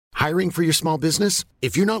Hiring for your small business?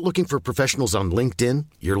 If you're not looking for professionals on LinkedIn,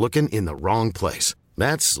 you're looking in the wrong place.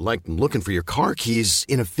 That's like looking for your car keys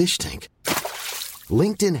in a fish tank.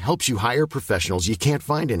 LinkedIn helps you hire professionals you can't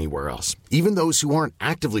find anywhere else, even those who aren't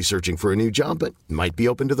actively searching for a new job but might be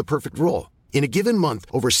open to the perfect role. In a given month,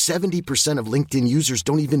 over 70% of LinkedIn users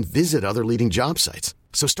don't even visit other leading job sites.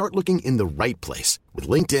 So start looking in the right place. With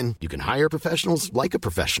LinkedIn, you can hire professionals like a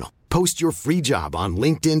professional. Post your free job on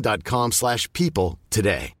linkedin.com/people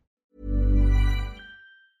today.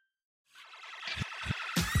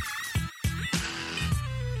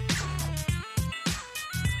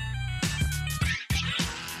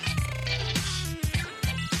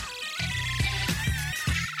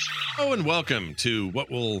 Hello and welcome to what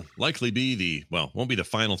will likely be won't be the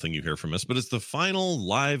final thing you hear from us, but it's the final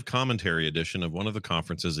live commentary edition of one of the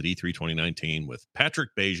conferences at E3 2019 with Patrick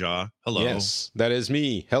Beja. Hello. Yes, that is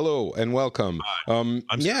me. Hello and welcome.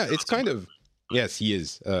 It's kind of, yes, he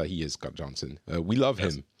is Scott Johnson. We love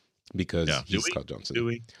him because he's Scott Johnson. Do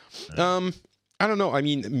we? I don't know. I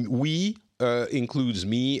mean, we includes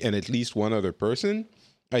me and at least one other person.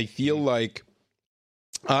 I feel like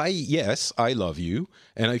I love you,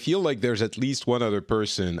 and I feel like there's at least one other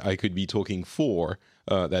person I could be talking for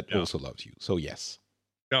that also loves you. So yes.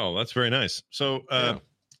 Oh, that's very nice. So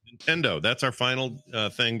Nintendo, that's our final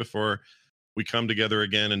thing before we come together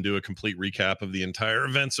again and do a complete recap of the entire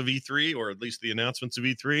events of E3, or at least the announcements of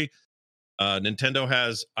E3. Nintendo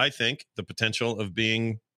has, I think, the potential of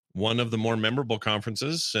being one of the more memorable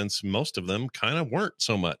conferences, since most of them kind of weren't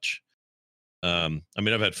so much. I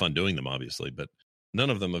mean, I've had fun doing them, obviously, but none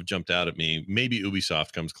of them have jumped out at me. Maybe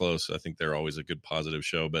Ubisoft comes close. I think they're always a good positive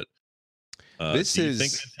show. But do you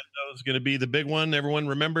think Nintendo is going to be the big one everyone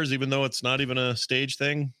remembers, even though it's not even a stage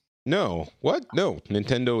thing? No. What? No.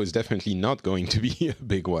 Nintendo is definitely not going to be a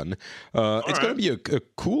big one. It's going to be a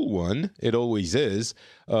cool one. It always is.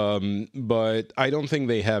 But I don't think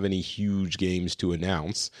they have any huge games to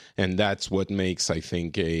announce. And that's what makes, I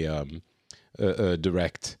think, a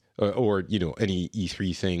direct... or any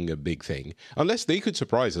E3 thing a big thing, unless they could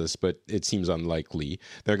surprise us, but it seems unlikely.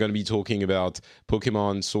 They're going to be talking about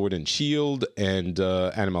Pokemon Sword and Shield and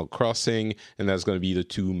Animal Crossing, and that's going to be the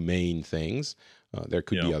two main things. There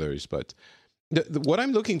could be others, but what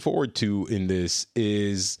I'm looking forward to in this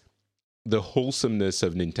is the wholesomeness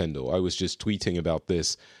of Nintendo. I was just tweeting about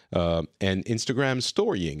this and Instagram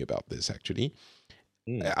storying about this, actually.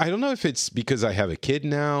 I don't know if it's because I have a kid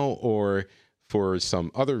now or for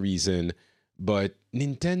some other reason, but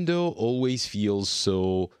Nintendo always feels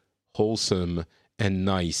so wholesome and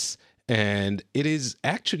nice, and it is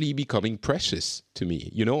actually becoming precious to me.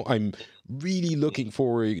 I'm really looking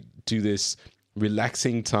forward to this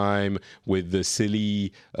relaxing time with the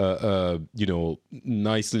silly,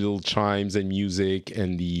 nice little chimes and music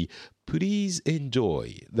and the please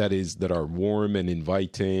enjoy that are warm and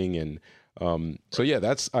inviting and. I'm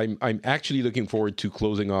actually looking forward to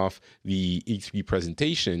closing off the E3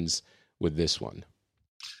 presentations with this one.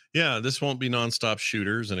 Yeah, this won't be nonstop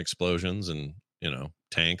shooters and explosions and,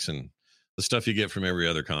 tanks and the stuff you get from every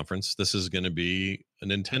other conference. This is going to be a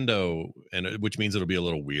Nintendo, which means it'll be a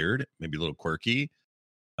little weird, maybe a little quirky.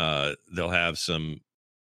 They'll have some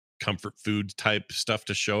comfort food type stuff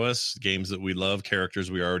to show us, games that we love, characters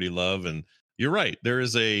we already love. And you're right,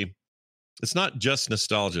 it's not just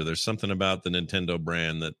nostalgia. There's something about the Nintendo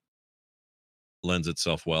brand that lends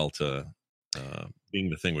itself well to being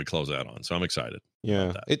the thing we close out on. So I'm excited.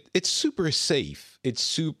 Yeah, it's super safe. It's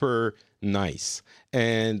super nice.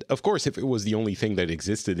 And of course, if it was the only thing that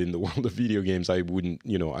existed in the world of video games, I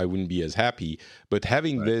wouldn't be as happy. But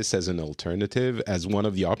having this as an alternative, as one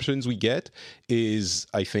of the options we get, is,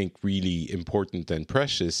 I think, really important and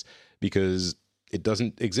precious because it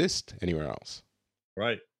doesn't exist anywhere else.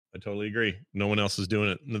 Right. I totally agree. No one else is doing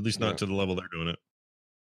it, at least not to the level they're doing it.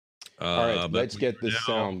 All right, let's get the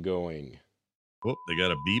sound going. Oh, they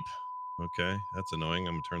got a beep. Okay, that's annoying.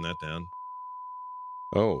 I'm going to turn that down.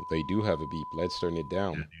 Oh, they do have a beep. Let's turn it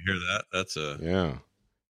down. Yeah, you hear that?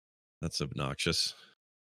 That's obnoxious.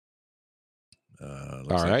 All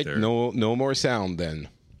right, no more sound then.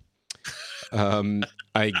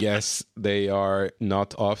 I guess they are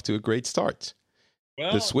not off to a great start.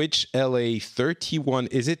 Well, the Switch LA31,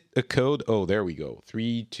 is it a code? Oh, there we go.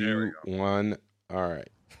 3, 2, 1. All right.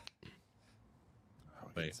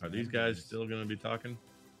 Wait, are these guys still going to be talking?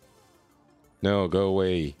 No, go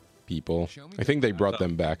away, people. I think they brought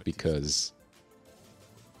them back because...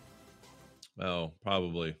 Oh,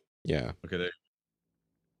 probably. Yeah. Okay.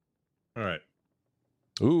 All right.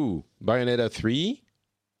 Ooh, Bayonetta 3?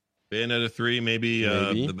 Bayonetta 3, maybe.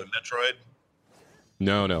 The Metroid?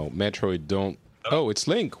 No, Metroid don't... Oh, it's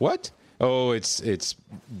Link. What? Oh, it's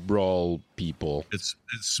Brawl people. It's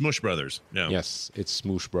Smush Brothers. Yeah. Yes, it's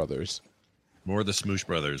Smoosh Brothers. More the Smoosh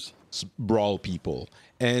Brothers. Brawl people.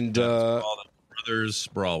 And all the brothers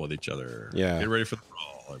brawl with each other. Yeah. Get ready for the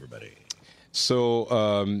brawl, everybody.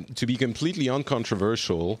 So, to be completely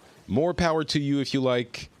uncontroversial, more power to you if you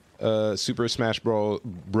like Super Smash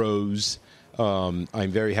Bros.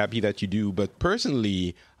 I'm very happy that you do, but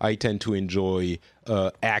personally, I tend to enjoy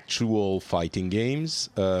actual fighting games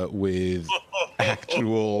with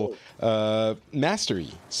actual mastery.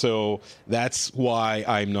 So that's why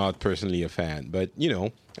I'm not personally a fan. But you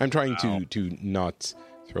know, I'm trying to not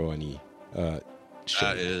throw any shade.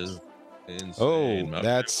 That is insane.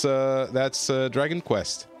 Oh, that's Dragon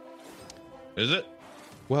Quest. Is it?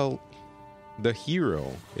 Well, the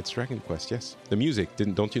hero. It's Dragon Quest. Yes, the music.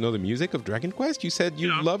 Don't you know the music of Dragon Quest? You said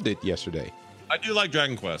you loved it yesterday. I do like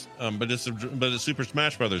Dragon Quest, but it's Super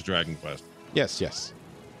Smash Brothers Dragon Quest. Yes.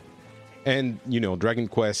 And you know, Dragon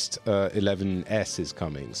Quest 11S is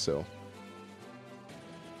coming. So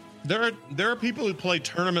there are people who play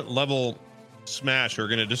tournament level Smash who are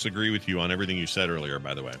going to disagree with you on everything you said earlier.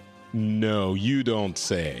 By the way. No, you don't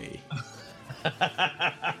say.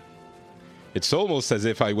 It's almost as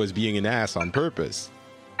if I was being an ass on purpose.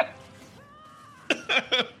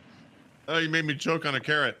 Oh, you made me choke on a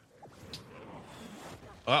carrot.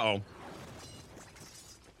 Uh-oh.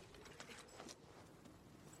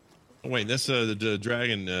 Oh, wait, that's the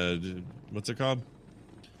dragon, what's it called?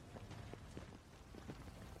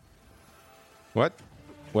 What?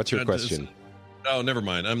 What's your question? Oh, never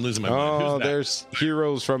mind. I'm losing my mind. Oh, there's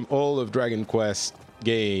heroes from all of Dragon Quest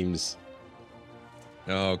games.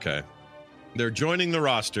 Oh, okay. They're joining the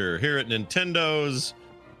roster here at Nintendo's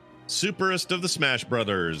Superest of the Smash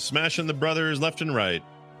Brothers. Smashing the brothers left and right.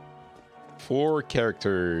 4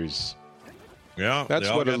 characters. Yeah. That's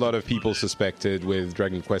what a lot of people suspected with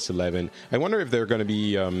Dragon Quest 11. I wonder if they're going to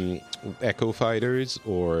be Echo Fighters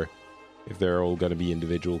or if they're all going to be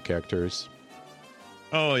individual characters.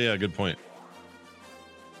 Oh, yeah, good point.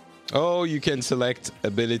 Oh, you can select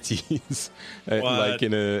abilities like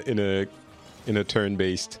in a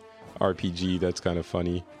turn-based RPG. That's kind of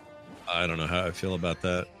funny. I don't know how I feel about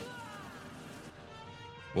that.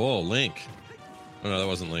 Whoa, Link. Oh, no, that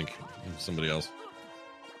wasn't Link. It was somebody else.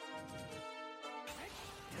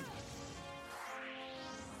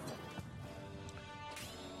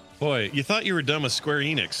 Boy, you thought you were done with Square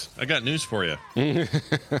Enix. I got news for you.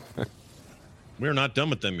 We're not done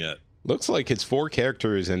with them yet. Looks like it's 4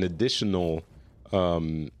 characters and additional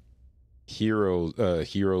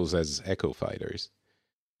heroes as Echo Fighters.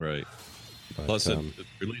 Right. But, plus, it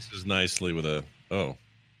releases nicely with a... Oh.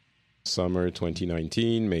 Summer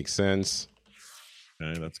 2019. Makes sense.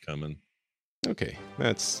 Okay, that's coming. Okay,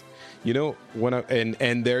 that's... You know,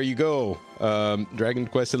 and there you go. Dragon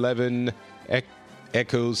Quest 11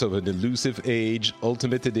 Echoes of an Elusive Age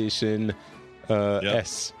Ultimate Edition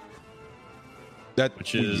S. That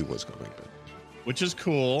which was coming, but. Which is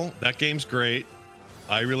cool. That game's great.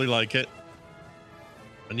 I really like it.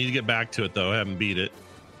 I need to get back to it though. I haven't beat it.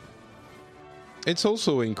 It's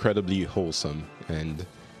also incredibly wholesome and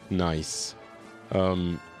nice.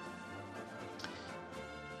 You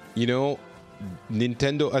know,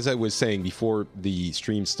 Nintendo, as I was saying before the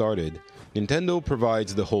stream started, Nintendo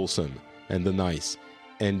provides the wholesome and the nice,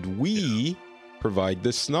 and we provide the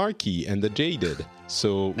snarky and the jaded.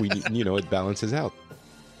 So we, you know, it balances out.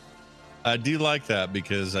 I do like that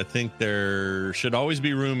because I think there should always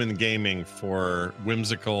be room in gaming for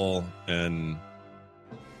whimsical and,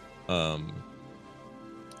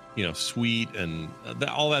 you know, sweet, and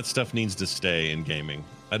all that stuff needs to stay in gaming.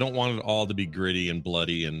 I don't want it all to be gritty and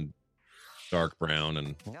bloody and dark brown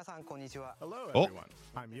and. Hello, everyone.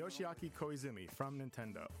 I'm Yoshiaki Koizumi from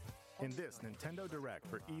Nintendo. In this Nintendo Direct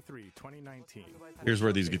for E3 2019. Here's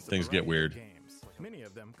where these things get weird. Games, many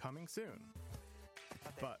of them coming soon.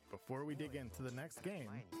 But before we dig into the next game,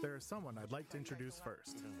 there is someone I'd like to introduce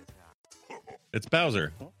first. It's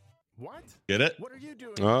Bowser. What? Get it? What are you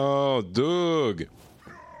doing? Oh, Doug.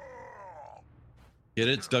 Get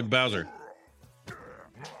it? It's Doug Bowser.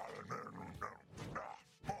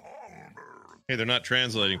 Hey, they're not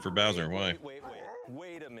translating for Bowser. Why?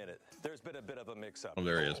 Wait a minute. There's been a bit of a mix-up. Oh,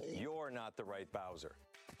 there he is. You're not the right Bowser.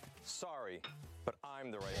 Sorry, but I'm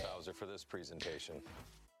the right Bowser for this presentation.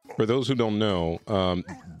 For those who don't know,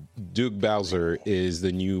 Doug Bowser is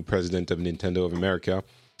the new president of Nintendo of America.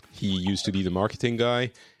 He used to be the marketing guy,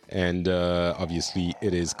 and obviously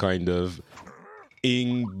it is kind of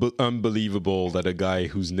unbelievable that a guy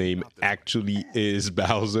whose name actually is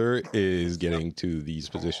Bowser is getting to these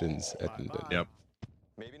positions at Nintendo. Yep.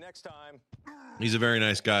 Maybe next time. He's a very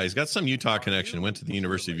nice guy. He's got some Utah connection. Went to the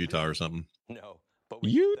University of Utah or something. No, but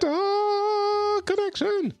Utah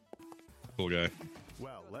connection. Cool guy.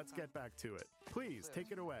 Well, let's get back to it. Please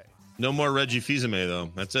take it away. No more Reggie Fils-Aimé though.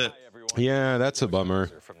 That's it. Hi, everyone. Yeah, that's a bummer.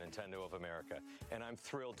 From Nintendo of America, and I'm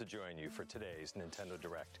thrilled to join you for today's Nintendo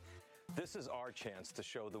Direct. This is our chance to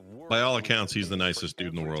show the world. By all accounts, he's the nicest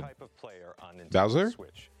dude in the world. Type of player on Nintendo Bowser?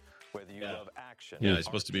 Switch. Whether you love action, Yeah, he's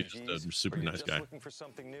supposed to be RPGs, just a super or you're nice just guy. Looking for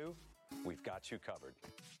something new? We've got you covered.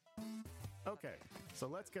 Okay, so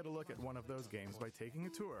let's get a look at one of those games by taking a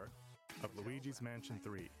tour of Luigi's Mansion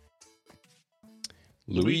 3.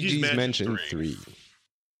 Luigi's Mansion 3.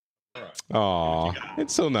 Aw,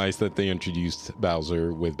 it's so nice that they introduced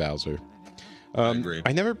Bowser with Bowser. agree.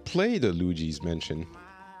 I never played a Luigi's Mansion.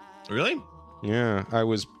 Really? Yeah, I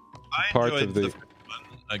was I part enjoyed of the. first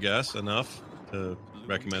one, I guess enough to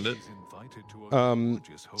recommend it.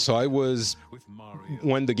 So I was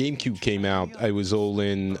when the GameCube came out. I was all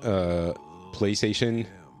in PlayStation,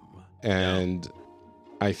 and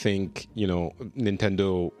I think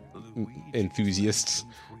Nintendo enthusiasts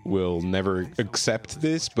will never accept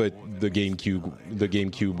this, but the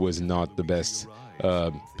GameCube was not the best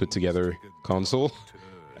put together console,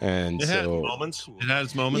 and It had so moments. It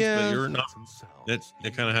has moments, Yeah. but you're not.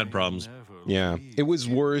 It kind of had problems. yeah, it was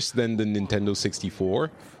worse than the Nintendo 64,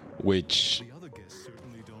 which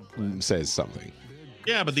says something.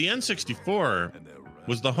 Yeah, but the N64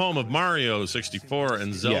 was the home of Mario 64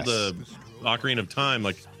 and Zelda Ocarina of Time.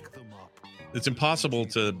 Like, it's impossible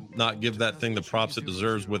to not give that thing the props it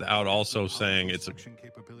deserves without also saying it's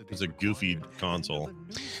a goofy console.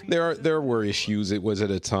 There were issues. It was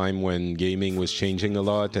at a time when gaming was changing a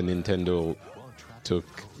lot, and Nintendo took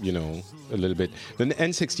a little bit. The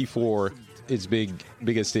N64, its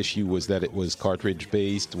biggest issue was that it was cartridge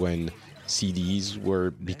based when CDs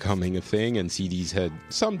were becoming a thing, and CDs had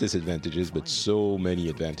some disadvantages but so many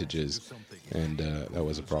advantages, and that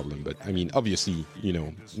was a problem. But I mean, obviously,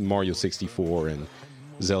 Mario 64 and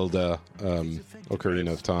Zelda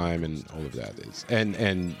Ocarina of Time and all of that is,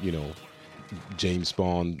 and James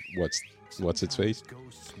Bond, what's its face.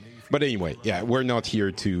 But anyway, yeah, we're not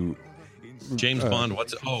here to James Bond.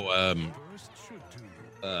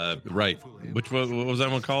 Right. What was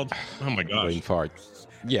that one called? Oh my gosh. brain fart.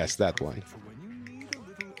 Yes, that one.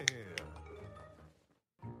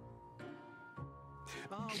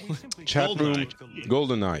 Chat room,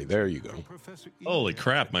 GoldenEye. There you go. Holy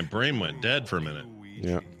crap! My brain went dead for a minute.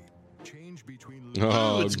 Yeah.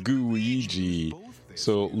 Oh, Gooigi.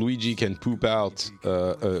 So Luigi can poop out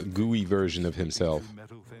a gooey version of himself.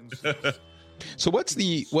 So what's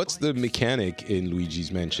the mechanic in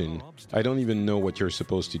Luigi's Mansion? I don't even know what you're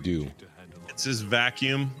supposed to do. It's his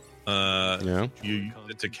vacuum. You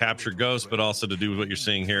to capture ghosts, but also to do what you're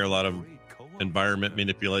seeing here. A lot of environment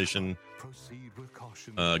manipulation.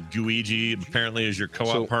 Gooigi apparently is your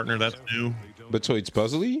co-op partner. That's new. But so it's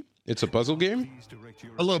puzzly? It's a puzzle game?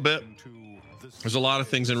 A little bit. There's a lot of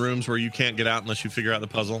things in rooms where you can't get out unless you figure out the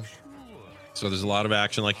puzzle. So there's a lot of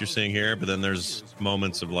action like you're seeing here, but then there's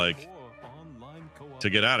moments of like, to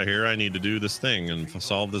get out of here, I need to do this thing and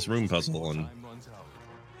solve this room puzzle.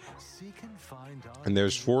 And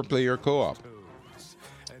there's 4-player co-op.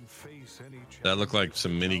 That looked like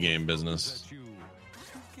some mini game business.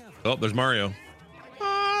 Oh, there's Mario.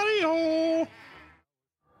 Mario.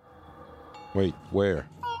 Wait, where?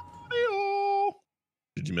 Mario.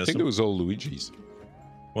 Did you I miss think him? it was all Luigi's.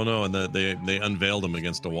 Well, no, and they unveiled him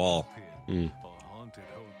against a wall. I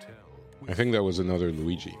think that was another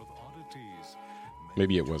Luigi.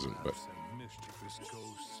 Maybe it wasn't, but...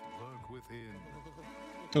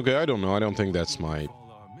 Okay, I don't know. I don't think that's my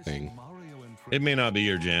thing. It may not be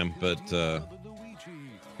your jam, but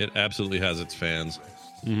it absolutely has its fans.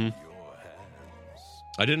 Mm-hmm.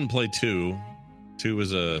 I didn't play 2. 2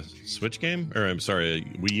 was a Switch game, or I'm sorry, a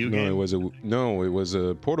Wii U game. It was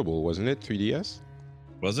a portable, wasn't it? 3DS.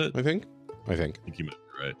 Was it? I think. I think you might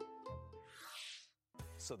be right.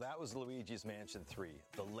 So that was Luigi's Mansion 3,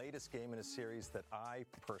 the latest game in a series that I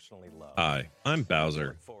personally love. Hi, I'm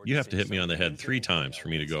Bowser. You have to hit me on the head 3 times for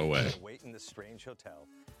me to go away. Wait in this strange hotel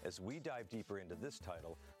as we dive deeper into this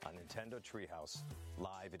title on Nintendo Treehouse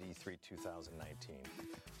live at E3 2019.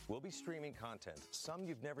 We'll be streaming content, some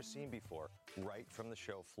you've never seen before, right from the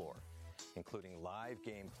show floor, including live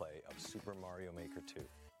gameplay of Super Mario Maker 2.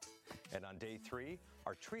 And on day 3,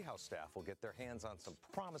 our Treehouse staff will get their hands on some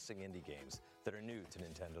promising indie games that are new to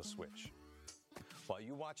Nintendo Switch. While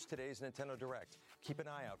you watch today's Nintendo Direct, keep an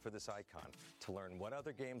eye out for this icon to learn what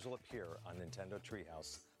other games will appear on Nintendo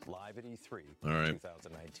Treehouse live at E3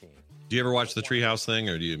 2019. Do you ever watch the Treehouse thing,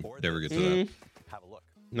 or do you never get to that? Have a look.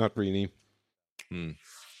 Not really.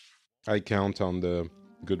 I count on the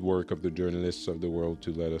good work of the journalists of the world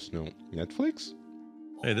to let us know. Netflix?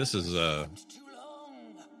 Hey, this is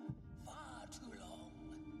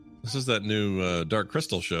that new Dark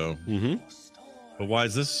Crystal show. Mm-hmm. But why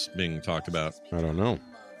is this being talked about? I don't know.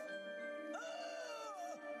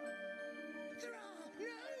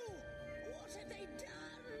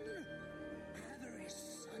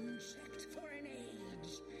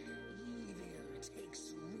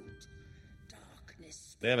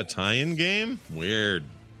 They have a tie-in game? Weird.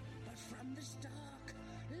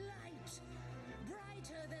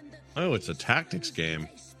 Oh, it's a tactics game.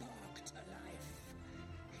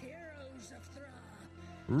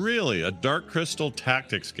 Really? A Dark Crystal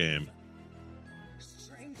tactics game?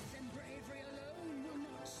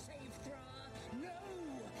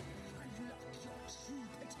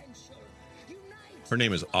 Her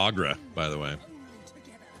name is Agra, by the way.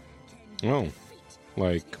 Oh,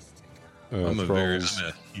 like I'm a Thrall's,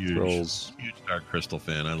 huge Dark Crystal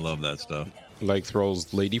fan. I love that stuff. like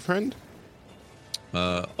Thrall's lady friend?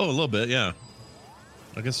 A little bit, yeah.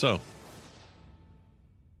 I guess so.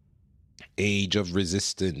 Age of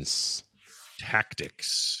Resistance.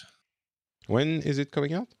 Tactics. When is it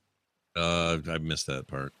coming out? I missed that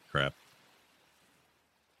part. Crap.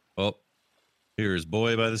 Oh, here's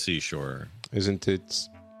Boy by the Seashore. Isn't it?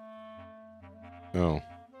 Oh,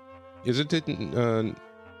 isn't it?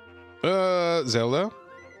 Zelda.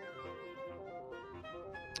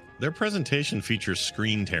 Their presentation features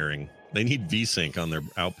screen tearing. They need VSync on their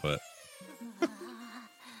output.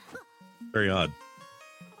 Very odd.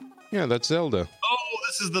 Yeah, that's Zelda. Oh,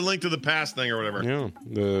 this is the Link to the Past thing or whatever. Yeah,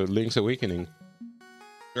 the Link's Awakening.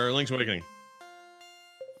 Or Link's Awakening.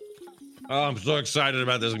 Oh, I'm so excited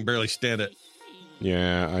about this. I can barely stand it.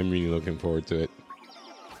 Yeah, I'm really looking forward to it.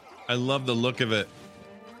 I love the look of it.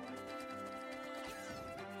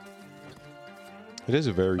 It is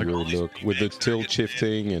a very Like all weird these look with the remakes that tilt get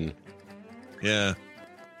shifting and Yeah.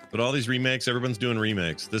 But all these remakes, everyone's doing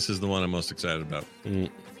remakes. This is the one I'm most excited about.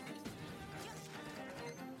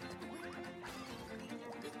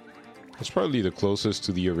 It's probably the closest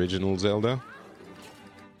to the original Zelda.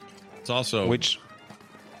 It's also Which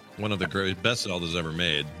one of the best Zeldas ever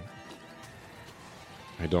made.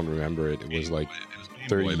 I don't remember it. It was like It was Game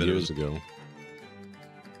 30 Boy, but it years was- ago.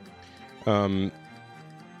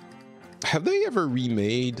 Have they ever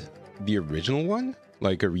remade the original one?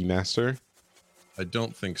 Like a remaster? I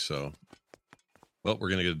don't think so. Well, we're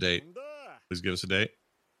going to get a date. Please give us a date.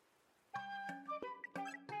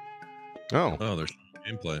 Oh. Oh, there's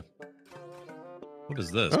gameplay. What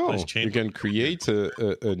is this? Oh, Please you change. can create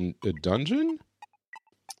a dungeon?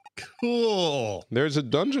 Cool. There's a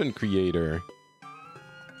dungeon creator.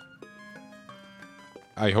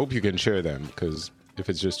 I hope you can share them, because if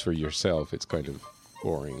it's just for yourself, it's kind of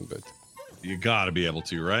boring, but You got to be able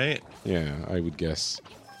to, right? yeah, I would guess.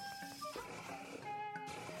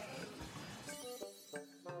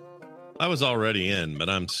 I was already in, but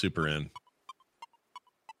I'm super in.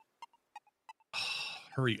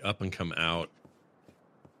 Hurry up and come out.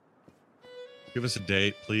 Give us a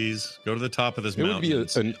date, please. Go to the top of this It would mountain.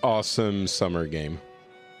 be an awesome summer game.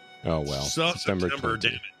 Oh, well. September 20.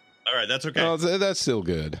 damn it. All right, that's okay. Oh, that's still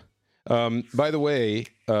good. By the way,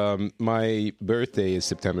 my birthday is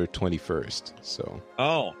September 21st, so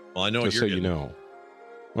Oh, well, I know what just you're so you getting. know.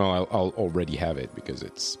 Well, I'll already have it because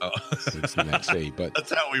it's Oh. it's the next day. But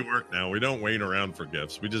That's how we work now. We don't wait around for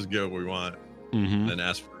gifts. We just get what we want Mhm. and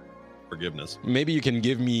ask for forgiveness. maybe you can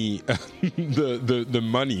give me the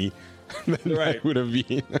money that Right. would have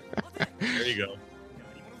been There you go.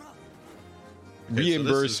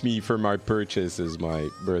 reimburse me for my purchase as my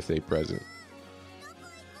birthday present.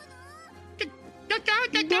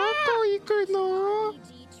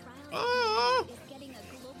 Oh.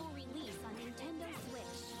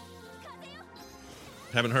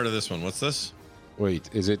 Haven't heard of this one. What's this? Wait,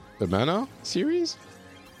 is it the Mana series?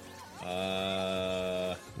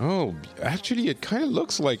 Oh, actually, it kind of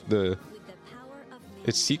looks like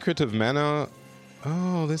it's Secret of Mana.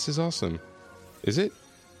 Oh, this is awesome. Is it?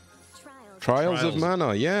 Trials of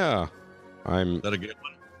Mana, yeah. Is that a good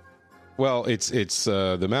one? Well, it's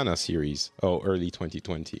the Mana series. Oh, early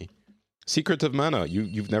 2020. Secret of Mana.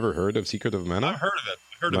 You've never heard of Secret of Mana? I've heard of it.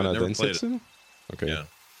 Heard of Mana it. Never played it. Densetsu? Okay. Yeah,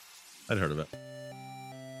 I'd heard of it.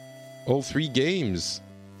 All 3 games.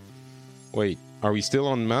 Wait, are we still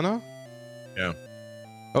on Mana? Yeah.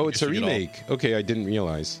 Oh, it's a guess you get all- remake. Okay, I didn't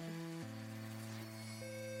realize.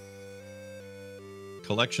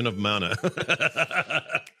 Collection of Mana.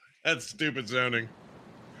 That's stupid sounding.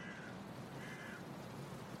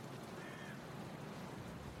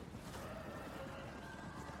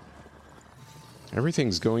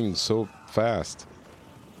 Everything's going so fast.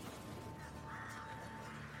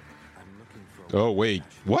 Oh wait,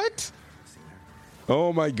 what?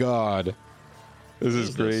 Oh my god, this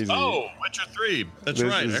is crazy. Oh, Witcher 3. That's this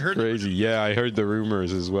right. is I heard crazy. Yeah, I heard the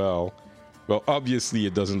rumors as well. Well, obviously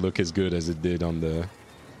it doesn't look as good as it did on the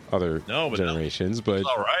other generations, but it's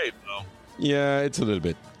all right though. yeah, it's a little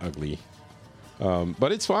bit ugly.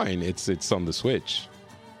 But it's fine. It's on the Switch.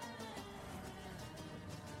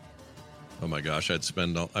 Oh my gosh,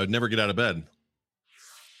 I'd never get out of bed.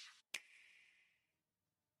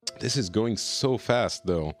 This is going so fast,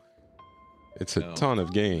 though. It's a ton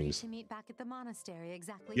of games.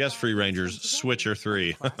 Yes, Free Rangers, Switcher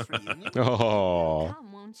 3. Oh,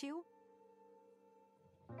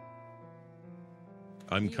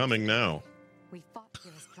 I'm coming now.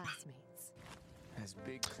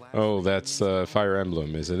 oh, that's Fire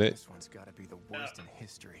Emblem, isn't it? This one's got to be the worst in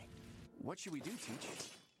history. What should we do, Teach?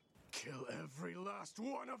 Kill every last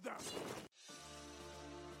one of them.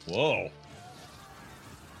 Whoa.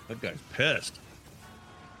 That guy's pissed.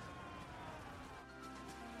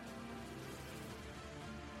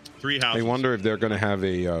 Three houses. I wonder if they're going to have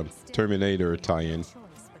a Terminator tie-in.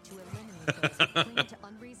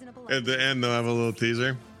 At the end, they'll have a little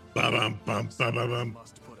teaser. Ba-bum, bum, ba-ba-bum.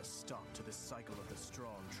 Must put a stop to this cycle of the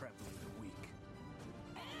strong trampling the weak.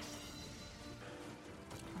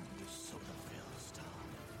 So the Veilstar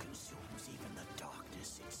consumes even the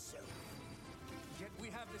darkness itself. Yet we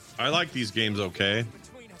have this I like these games okay.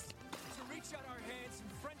 between us to reach out our hands in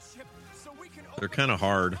friendship so we can They're kind of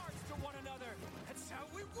hard. hearts to one another. That's how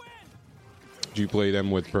we win. Did you play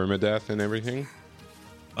them with permadeath and everything?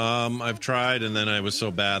 I've tried, and then I was so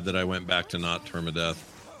bad that I went back to not permadeath.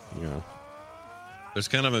 Yeah. There's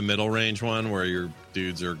kind of a middle range one where your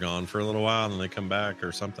dudes are gone for a little while and they come back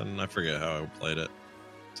or something. I forget how I played it.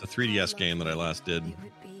 It's a 3DS game that I last did. It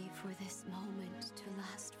would be for this moment to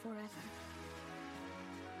last forever.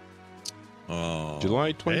 Oh,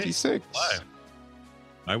 July 26th. Hey,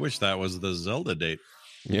 I wish that was the Zelda date.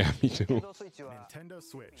 Yeah, me too. Nintendo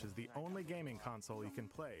Switch is the only gaming console you can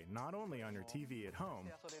play not only on your TV at home,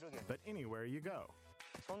 but anywhere you go.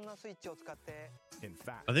 In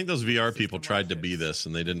fact, I think those VR people tried to be this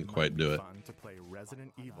and they didn't quite do it. Fun to play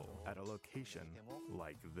Resident Evil at a location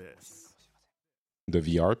like this. The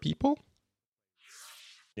VR people?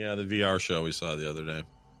 Yeah, the VR show we saw the other day.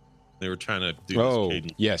 They were trying to do Oh, this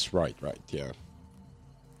cadence. yes, right, yeah.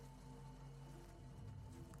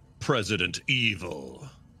 President Evil.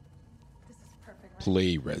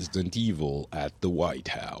 Play Resident Evil at the White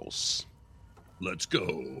House. Let's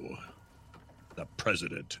go. The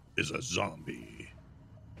president is a zombie.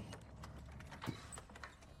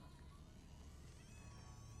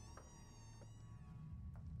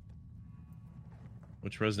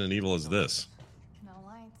 Which Resident Evil is this? No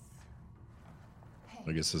lights.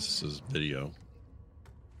 I guess this is video.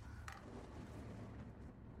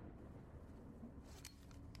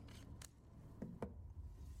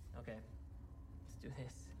 Okay, let's do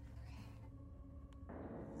this.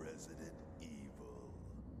 Resident Evil.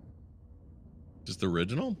 Just the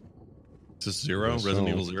original? Is this Zero? Guess Resident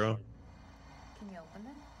so. Evil Zero? Can you open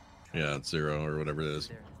it? Yeah, it's Zero or whatever it is.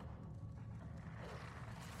 There.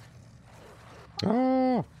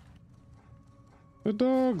 Ah! The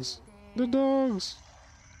dogs! The dogs!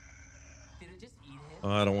 Did it just eat him? Oh,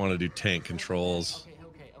 I don't want to do tank controls.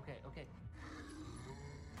 Okay.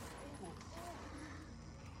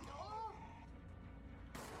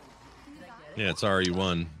 Yeah, it's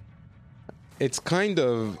RE1. It's kind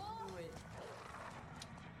of...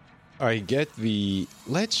 I get the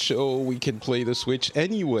let's show we can play the Switch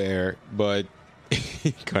anywhere, but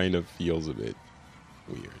it kind of feels a bit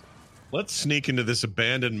weird. Let's sneak into this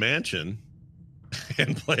abandoned mansion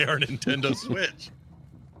and play our Nintendo Switch.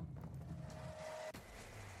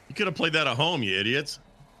 You could have played that at home, you idiots.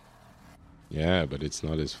 Yeah, but it's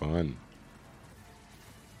not as fun.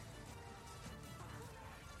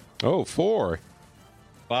 Oh, 4.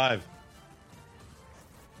 5.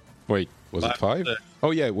 Wait, was it 5?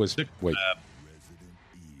 Oh, yeah, it was. Wait,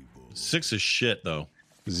 6 is shit, though.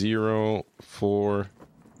 0, 4.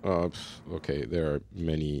 Okay, there are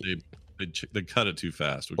many. They cut it too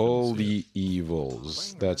fast. We couldn't All see the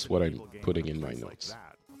evils. That's what I'm putting in my Like notes.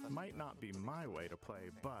 that might not be my way to play,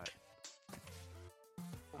 but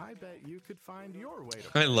I bet you could find your way to it.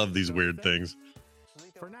 play. I love these weird things.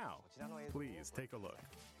 For now, please take a look.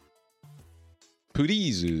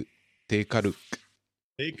 Please take a look.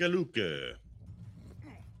 Take a look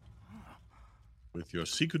with your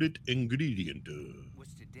secret ingredient.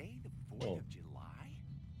 Was today the 4th Oh. of July?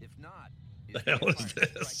 If not, The is hell is Empire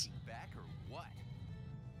this? striking back or what?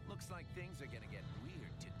 Looks like things are gonna get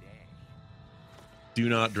weird today. Do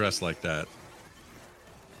not dress like that.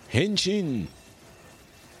 Henshin.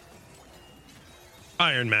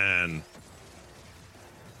 Iron Man.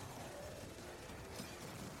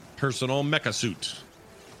 Personal mecha suit.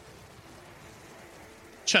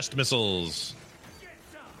 Chest missiles.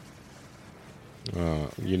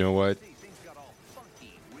 You know what?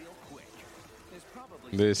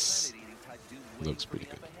 This looks pretty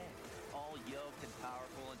good.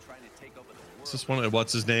 Is this one?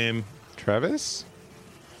 What's his name? Travis?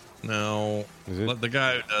 No. Is it? The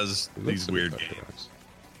guy who does It looks these a bit weird like games. Travis.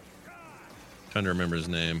 Trying to remember his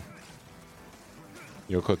name.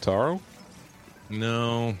 Yoko Taro?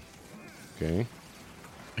 No. Okay.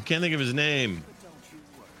 I can't think of his name.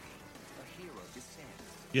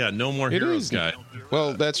 Yeah, No More It Heroes is. guy.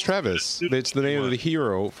 Well, that's Travis. It's the name of the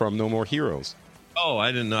hero from No More Heroes. Oh,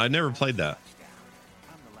 I didn't know. I never played that.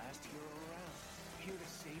 I'm the last hero around, here to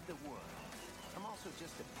save the world. I'm also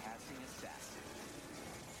just a passing assassin.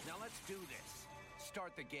 Now let's do this.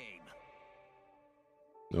 Start the game.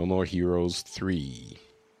 No More Heroes 3.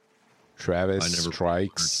 Travis I never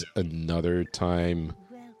strikes another time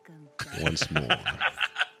once more.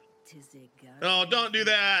 Oh, don't do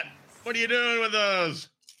that. What are you doing with those?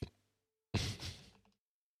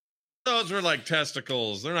 Those were like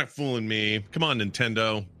testicles. They're not fooling me. Come on,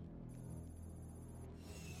 Nintendo.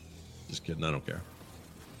 Just kidding. I don't care.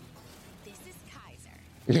 This is Kaiser.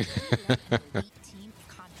 Elite team of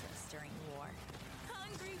Contras during war.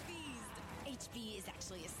 Hungry beast. HB is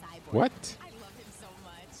actually a cyborg. What? I love him so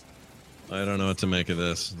much. I don't know what to make of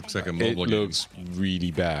this. Looks like a It mobile game. looks really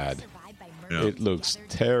bad. Survived by Yeah. murder It looks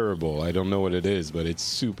terrible. I don't know what it is, but it's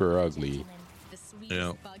super ugly. the sweetest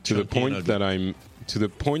Yeah. bug To the Chunky and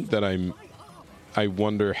point that I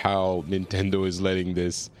wonder how Nintendo is letting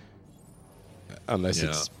this, unless Yeah.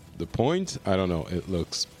 it's the point. I don't know. It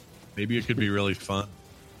looks, Maybe it could be really fun.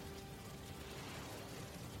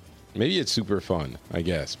 maybe it's super fun, I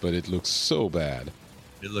guess, but it looks so bad.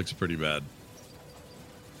 It looks pretty bad.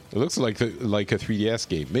 It looks like a 3DS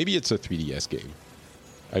game. Maybe it's a 3DS game.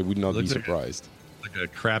 I would not be Looks like surprised. Like a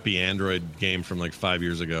crappy Android game from like 5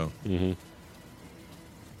 years ago. Hmm.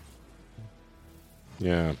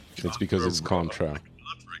 Yeah, it's because it's Contra. Contra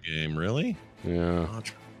game, really? Yeah.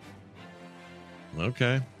 Contra.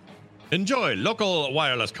 Okay. Enjoy local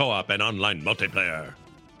wireless co-op and online multiplayer.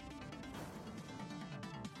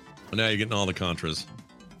 Well, now you're getting all the Contras.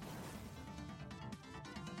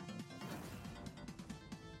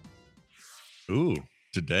 Ooh,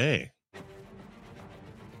 today.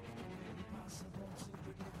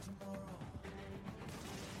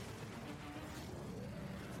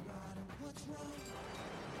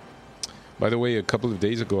 By the way, a couple of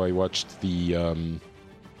days ago, I watched the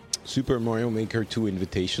Super Mario Maker 2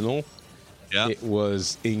 Invitational. Yeah. It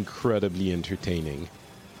was incredibly entertaining.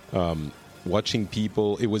 Watching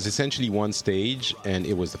people, it was essentially one stage, and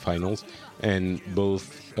it was the finals, and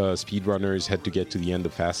both speedrunners had to get to the end the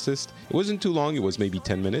fastest. It wasn't too long; it was maybe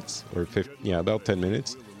 10 minutes or about 10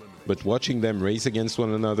 minutes. But watching them race against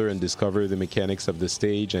one another and discover the mechanics of the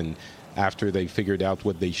stage, and after they figured out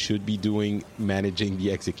what they should be doing, managing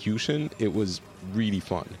the execution, it was really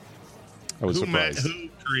fun. I was surprised. Who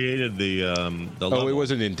created the Oh, level? it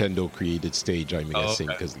was a Nintendo created stage, I'm guessing,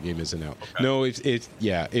 okay. because the game isn't out. Okay. No,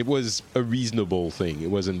 it was a reasonable thing.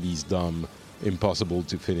 It wasn't these dumb, impossible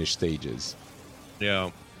to finish stages.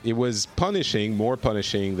 Yeah. It was punishing, more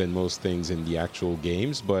punishing than most things in the actual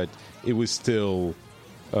games, but it was still,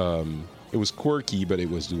 it was quirky, but it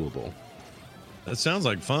was doable. That sounds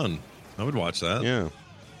like fun. I would watch that. Yeah,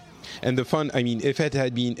 and the fun. I mean, if it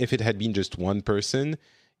had been just one person,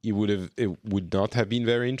 it would not have been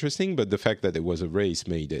very interesting. But the fact that it was a race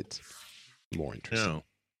made it more interesting.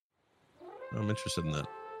 Yeah. I'm interested in that.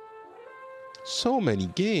 So many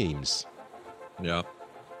games. Yeah.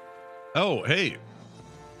 Oh, hey.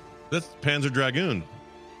 That's Panzer Dragoon.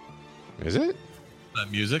 Is it?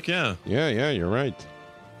 That music, yeah. Yeah, you're right.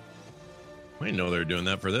 I didn't know they were doing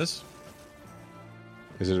that for this.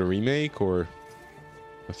 Is it a remake or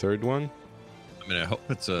a third one? I mean, I hope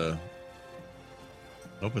it's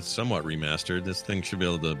somewhat remastered. This thing should be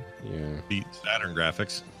able to beat Saturn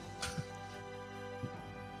graphics.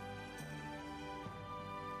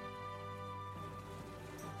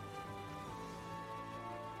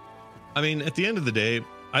 I mean, at the end of the day,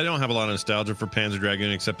 I don't have a lot of nostalgia for Panzer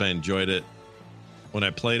Dragoon, except I enjoyed it when I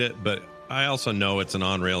played it, but I also know it's an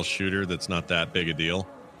on-rail shooter that's not that big a deal.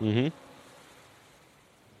 Mm-hmm.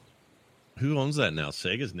 Who owns that now?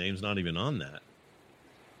 Sega's name's not even on that.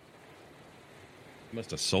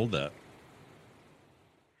 Must have sold that.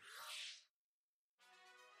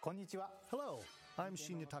 Konnichiwa. Hello, I'm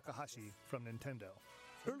Shinya Takahashi from Nintendo.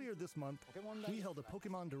 Earlier this month, we held a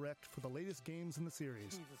Pokemon Direct for the latest games in the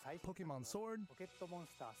series, Pokemon Sword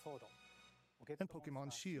and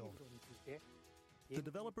Pokemon Shield. The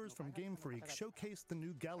developers from Game Freak showcased the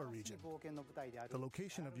new Galar region, the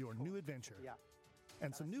location of your new adventure,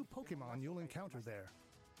 and some new Pokemon you'll encounter there.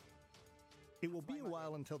 It will be a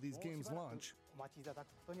while until these games launch,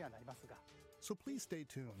 so please stay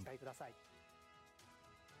tuned.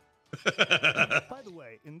 By the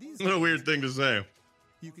way, in these What a weird thing to say.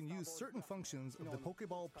 you can use certain functions of the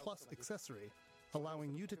Pokeball Plus accessory,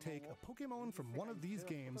 allowing you to take a Pokemon from one of these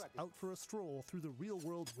games out for a stroll through the real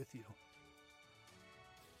world with you.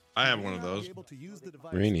 I have one of You may not those. be able to use the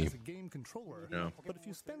device Rainy. as a game controller, Yeah. but if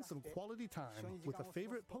you spend some quality time with a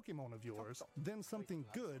favorite Pokemon of yours, then something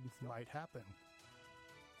good might happen.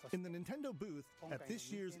 In the Nintendo booth at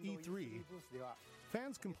this year's E3,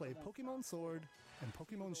 fans can play Pokemon Sword and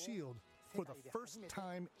Pokemon Shield for the first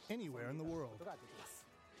time anywhere in the world.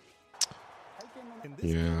 In this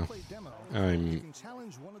Yeah. gameplay demo, I'm- you can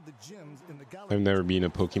challenge one of the gyms in the gallery. I've never been a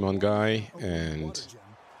Pokemon guy, Water and gym,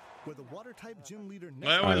 where the water type gym leader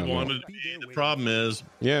I always don't know. wanted to be. The problem is,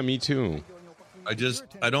 yeah, me too.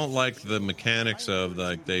 I don't like the mechanics of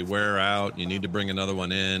like they wear out. You need to bring another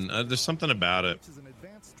one in. There's something about it. which is an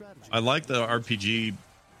advanced strategy. I like the RPG.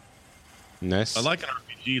 Ness. I like an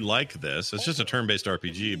RPG like this. It's just a turn-based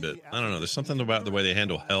RPG, but I don't know. There's something about the way they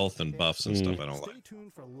handle health and buffs and stuff I don't Stay like.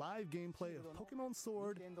 tuned for live gameplay of Pokemon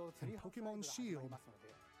Sword and Pokemon Shield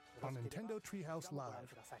on Nintendo Treehouse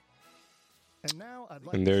Live. And now I'd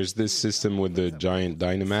like And to there's show this you system with the how giant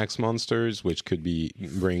Dynamax monsters, which could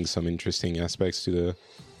bring some interesting aspects to the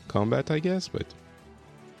combat, I guess. But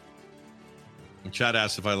Chad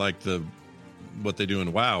asked if I like what they do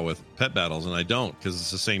in WoW with pet battles, and I don't, because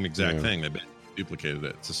it's the same exact Yeah. thing. They duplicated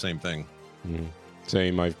it. It's the same thing.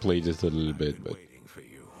 same, I've played it a little bit, but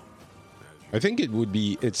I think it would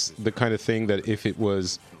be. It's the kind of thing that if it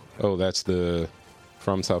was, oh, that's the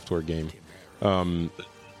From Software game.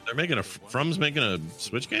 They're From's making a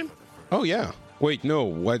Switch game. Oh yeah. Wait, no.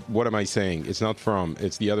 What am I saying? It's not From.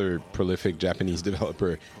 It's the other prolific Japanese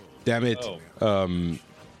developer. Damn it. Oh.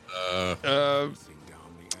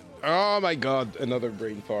 Oh my God! Another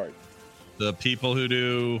brain fart. The people who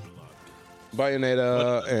do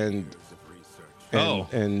Bayonetta and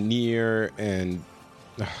Nier and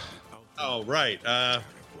oh right, I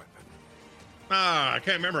can't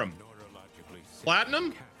remember them.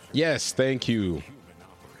 Platinum. yes, thank you.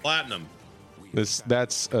 Platinum.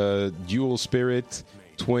 That's Dual Spirit,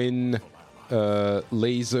 Twin,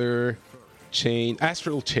 Laser, Chain,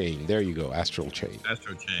 Astral Chain. There you go, Astral Chain.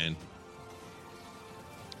 Astro Chain.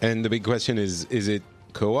 And the big question is it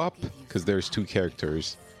co-op? Because there's two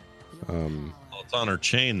characters. Well, it's on her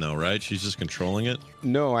chain though, right? She's just controlling it.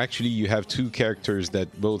 No, actually, you have two characters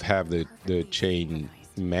that both have the chain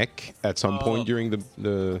mech at some point during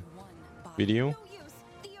the video.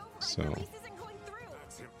 So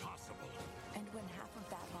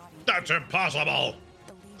That's impossible.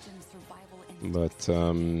 but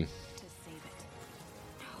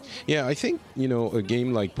yeah, I think, a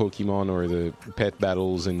game like Pokemon or the pet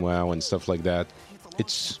battles in WoW and stuff like that,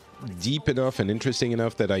 it's deep enough and interesting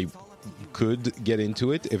enough that I could get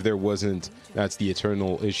into it if there wasn't, that's the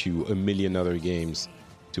eternal issue, a million other games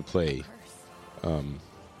to play.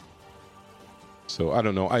 So I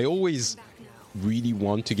don't know. I always really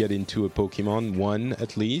want to get into a Pokemon, one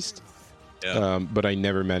at least. Yeah. But I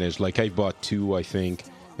never managed. Like, I bought two, I think,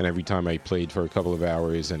 and every time I played for a couple of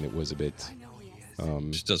hours and it was a bit...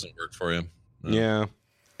 just doesn't work for you. No. Yeah.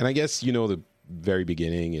 And I guess, the very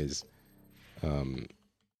beginning is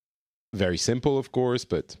very simple, of course,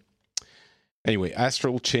 but anyway,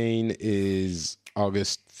 Astral Chain is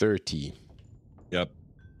August 30. Yep.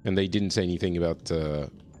 And they didn't say anything about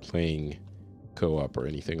playing co-op or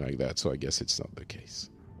anything like that, so I guess it's not the case.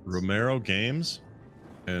 Romero Games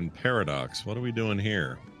and Paradox. What are we doing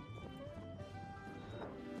here?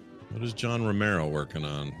 What is John Romero working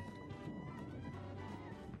on?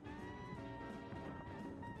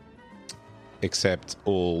 Except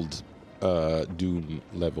old Doom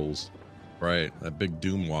levels. Right, that big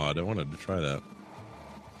Doom wad. I wanted to try that.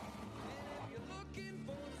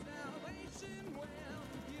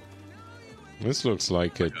 This looks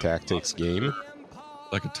like a tactics game.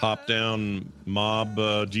 Like a top-down mob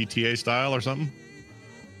GTA style or something.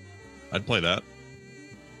 I'd play that.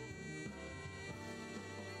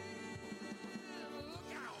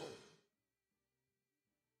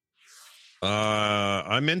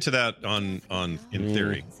 I'm into that in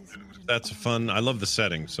theory. That's fun. I love the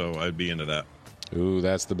setting, so I'd be into that. Ooh,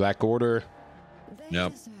 that's the Black Order.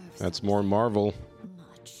 Yep. That's more Marvel.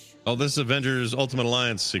 Oh, this is Avengers Ultimate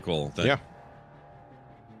Alliance sequel thing. Yeah.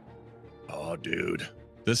 Oh, dude.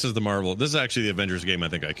 This is the Marvel. This is actually the Avengers game I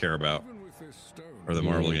think I care about. Or the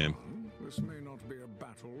Marvel game. This may not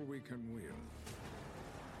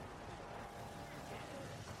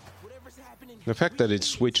The fact that it's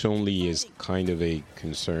Switch only is kind of a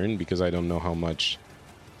concern because I don't know how much,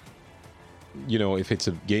 if it's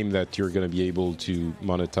a game that you're going to be able to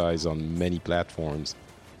monetize on many platforms,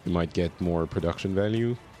 you might get more production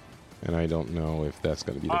value. And I don't know if that's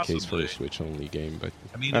going to be the case for a Switch only game. But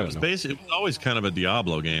I mean, it was always kind of a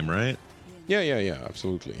Diablo game, right? Yeah,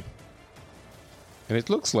 absolutely. And it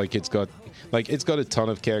looks like it's got a ton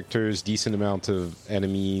of characters, decent amount of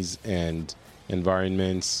enemies and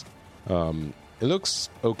environments. It looks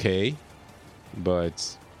okay,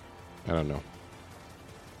 but I don't know.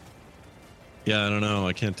 Yeah, I don't know.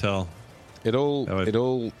 I can't tell. It all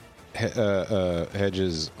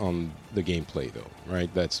hedges on the gameplay, though,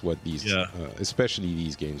 right? That's what these, especially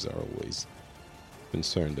these games, are always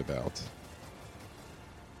concerned about.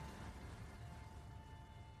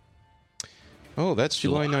 Oh, that's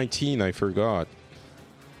July 19. I forgot.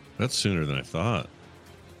 That's sooner than I thought.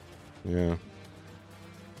 Yeah.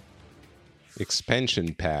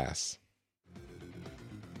 Expansion Pass.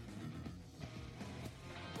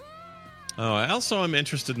 Oh, I also am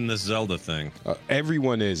interested in this Zelda thing.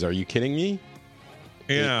 Everyone is. Are you kidding me?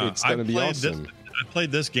 Yeah. It's going to be awesome. I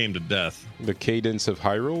played this game to death. The Cadence of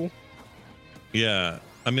Hyrule? Yeah.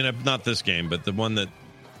 I mean, not this game, but the one that...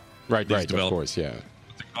 Right, of course, yeah.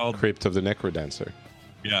 What's it called? Crypt of the Necrodancer.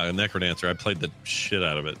 Yeah, Necrodancer. I played the shit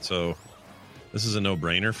out of it, so this is a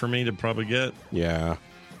no-brainer for me to probably get. Yeah.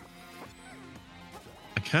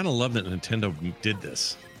 I kind of love that Nintendo did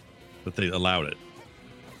this, but they allowed it.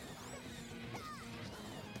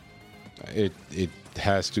 It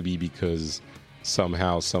has to be because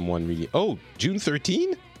somehow someone really... Oh, June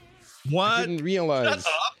 13? What? I didn't realize.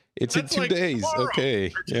 It's in 2 days. Tomorrow.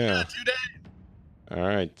 Okay. Yeah. 2 days. All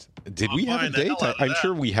right. Did we have a date? I'm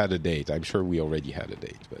sure we had a date. I'm sure we already had a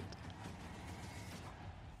date, but...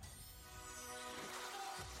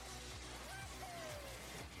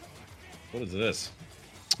 What is this?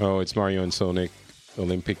 Oh, it's Mario and Sonic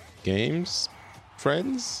Olympic Games?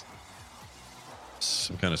 Friends?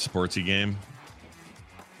 Some kind of sportsy game.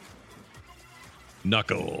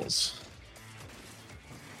 Knuckles.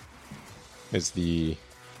 It's the...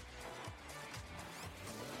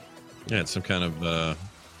 Yeah, it's some kind of...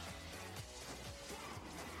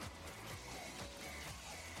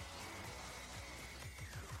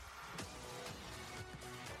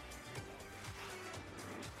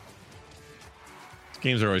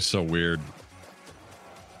 Games are always so weird.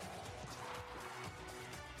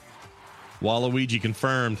 Waluigi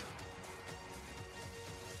confirmed.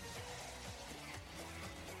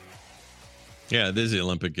 Yeah, it is the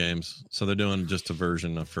Olympic Games. So they're doing just a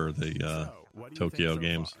version for the Tokyo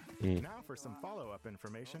Games. Now for some follow-up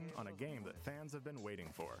information on a game that fans have been waiting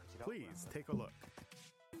for. Please take a look.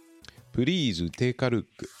 Please take a look.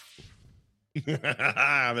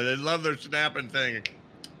 They love their snapping thing.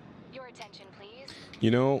 Your attention, please.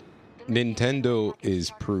 Nintendo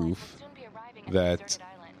is proof that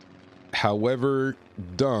however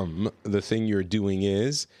dumb the thing you're doing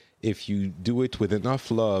is, if you do it with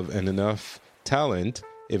enough love and enough talent,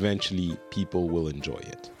 eventually people will enjoy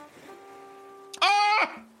it.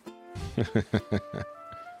 Ah!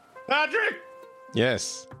 Patrick!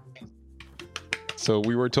 Yes. So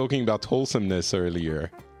we were talking about wholesomeness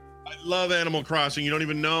earlier. I love Animal Crossing. You don't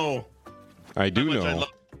even know. I do know.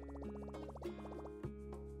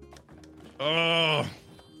 Oh.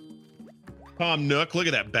 Tom Nook, look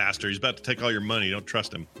at that bastard. He's about to take all your money. Don't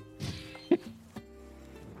trust him.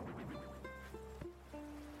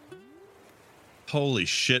 Holy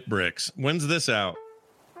shit bricks. When's this out?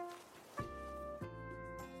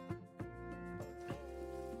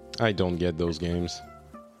 I don't get those games.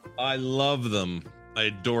 I love them. I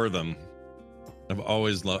adore them. I will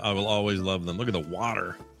always love them. Look at the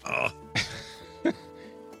water. Oh.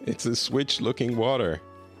 It's a Switch looking water.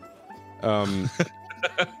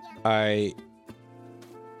 I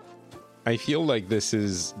feel like this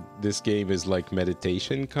game is like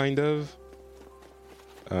meditation kind of.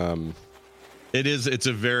 It is. It's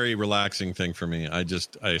a very relaxing thing for me. I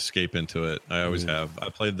escape into it. I always have. I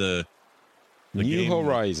played the New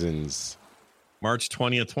Horizons, March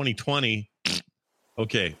 20th, 2020.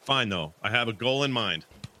 Okay, fine though. I have a goal in mind.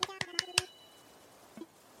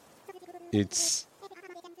 It's...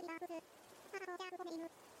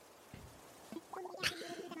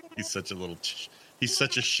 He's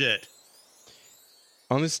such a shit.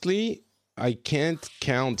 Honestly, I can't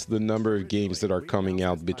count the number of games that are coming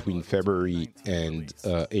out between February and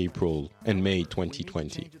April and May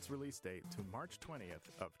 2020.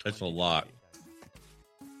 That's a lot.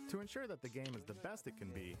 To ensure that the game is the best it can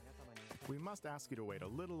be, we must ask you to wait a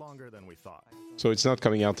little longer than we thought. So it's not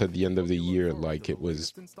coming out at the end of the year like it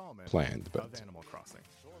was planned, but... Animal Crossing.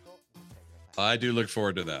 I do look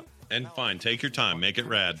forward to that. And fine, take your time, make it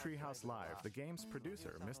rad. Treehouse Live, the game's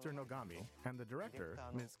producer, Mr. Nogami, and the director,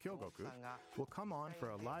 Ms. Kyogoku, will come on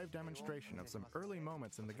for a live demonstration of some early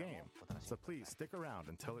moments in the game, so please stick around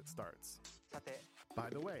until it starts. By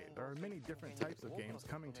the way, there are many different types of games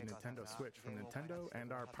coming to Nintendo Switch from Nintendo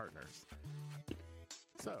and our partners.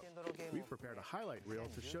 So, we've prepared a highlight reel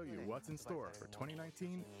to show you what's in store for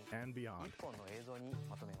 2019 and beyond.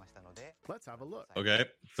 Let's have a look. Okay,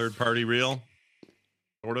 third-party reel,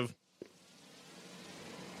 sort of.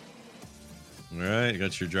 All right, you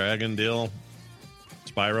got your dragon deal,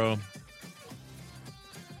 Spyro.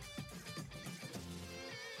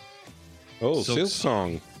 Oh,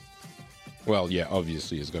 Silksong. Well, yeah,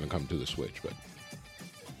 obviously it's going to come to the Switch, but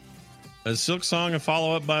is Silksong a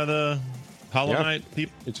follow-up by the Hollow Knight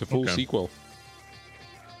people? It's a full sequel.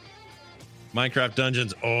 Minecraft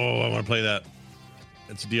Dungeons. Oh, I want to play that.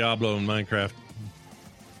 It's Diablo in Minecraft.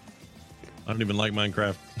 I don't even like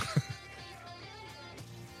Minecraft.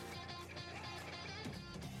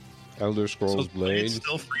 Elder Scrolls Blade. It's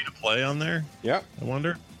still free to play on there? Yeah. I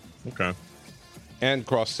wonder. Okay. And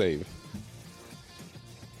cross-save.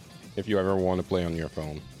 If you ever want to play on your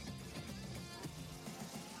phone.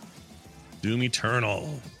 Doom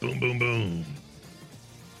Eternal. Boom, boom, boom.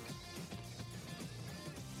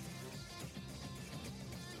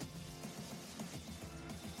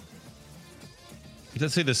 Did it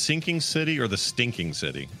say the sinking city or the stinking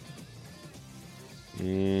city?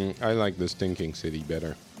 I like the stinking city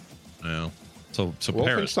better. Yeah. So Wolfenstein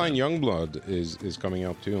Paris, Youngblood is coming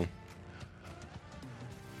out too.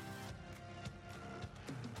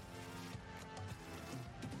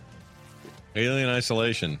 Alien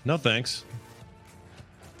Isolation. No thanks.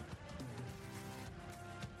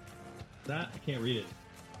 That I can't read it.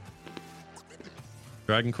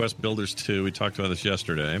 Dragon Quest Builders 2. We talked about this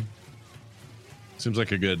yesterday. Seems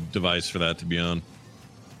like a good device for that to be on.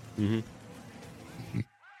 Mm-hmm.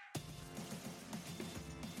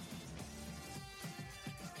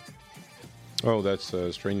 Oh, that's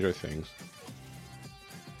Stranger Things.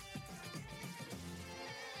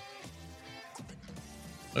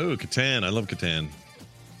 Oh, Catan. I love Catan.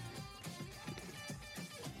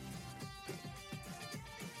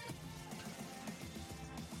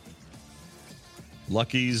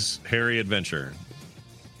 Lucky's Hairy Adventure.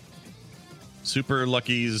 Super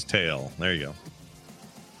Lucky's Tale. There you go.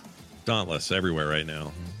 Dauntless everywhere right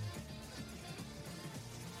now.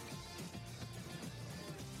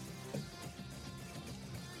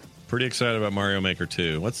 Pretty excited about Mario Maker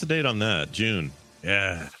 2. What's the date on that? June.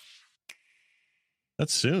 Yeah.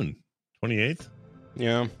 That's soon. 28th?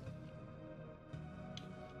 Yeah.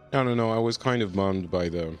 I don't know. I was kind of bummed by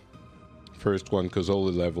the first one because all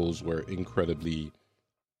the levels were incredibly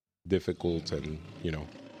difficult and, you know,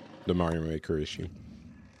 the Mario Maker issue.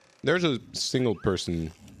 There's a single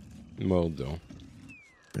person mode, though.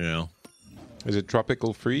 Yeah. Is it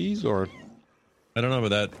Tropical Freeze or... I don't know, but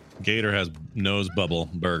that gator has nose bubble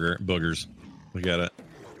boogers. We got it.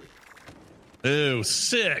 Ew,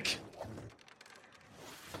 sick.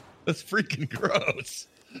 That's freaking gross.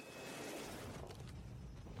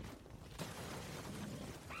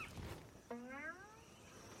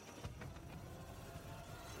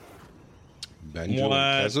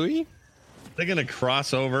 Banjo-Kazooie? They're gonna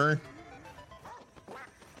cross over.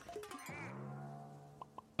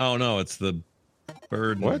 Oh no, it's the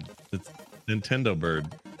bird. What? It's Nintendo bird.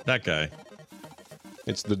 That guy.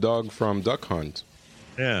 It's the dog from Duck Hunt.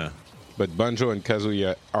 Yeah. But Banjo and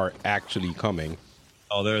Kazooie are actually coming.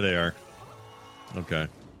 Oh, there they are. Okay.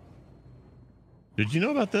 Did you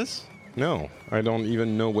know about this? No, I don't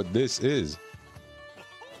even know what this is.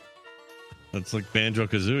 That's like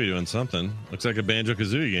Banjo-Kazooie doing something. Looks like a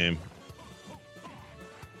Banjo-Kazooie game.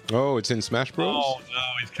 Oh, it's in Smash Bros? Oh, no,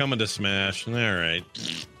 he's coming to Smash. All right.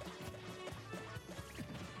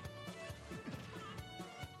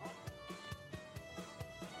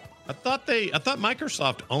 I thought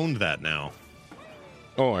Microsoft owned that now.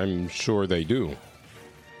 Oh, I'm sure they do.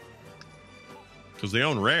 Because they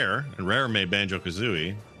own Rare, and Rare made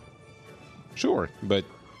Banjo-Kazooie. Sure, but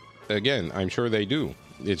again, I'm sure they do.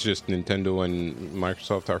 It's just Nintendo and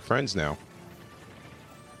Microsoft are friends now.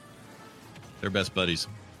 They're best buddies.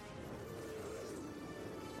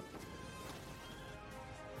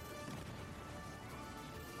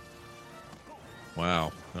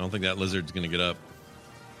 Wow. I don't think that lizard's going to get up.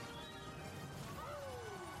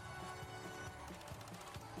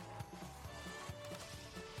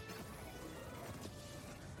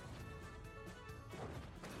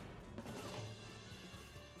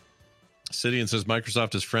 Sidian says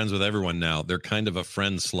Microsoft is friends with everyone now. They're kind of a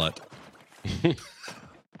friend slut.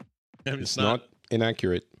 It's not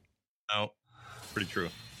inaccurate. No. pretty true.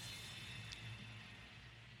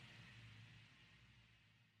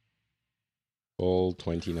 Fall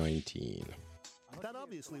 2019. That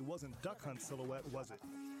obviously wasn't Duck Hunt Silhouette, was it?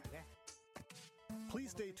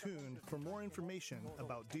 Please stay tuned for more information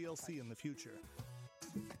about DLC in the future.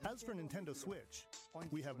 As for Nintendo Switch,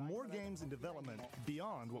 we have more games in development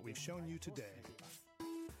beyond what we've shown you today.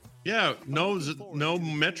 Yeah, no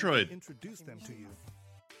Metroid. Introduce them to you.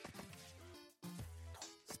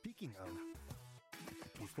 Speaking of,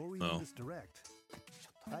 before we end this direct,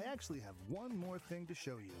 I actually have one more thing to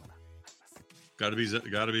show you. Gotta be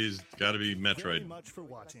Metroid. Very much for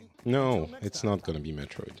watching. No, it's not going to be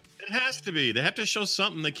Metroid. It has to be. They have to show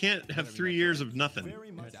something. They can't have 3 years of nothing.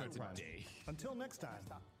 Very much for watching. Until next time.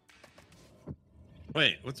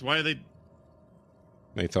 Wait, why are they?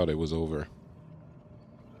 They thought it was over.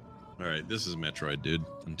 All right, this is Metroid, dude.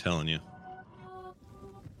 I'm telling you.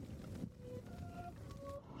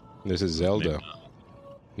 This is Zelda.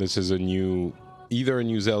 This is either a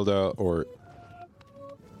new Zelda or...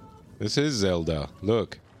 This is Zelda.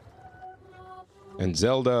 Look. And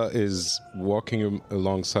Zelda is walking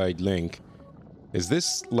alongside Link. Is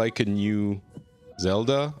this like a new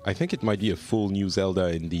Zelda? I think it might be a full new Zelda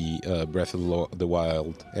in the Breath of the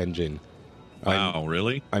Wild engine. Wow,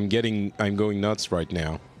 really? I'm going nuts right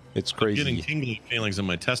now. It's crazy. I'm getting tingly feelings in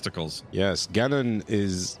my testicles. Yes, Ganon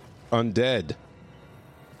is undead.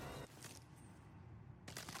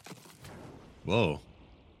 Whoa.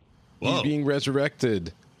 He's being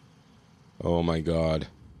resurrected. Oh my god.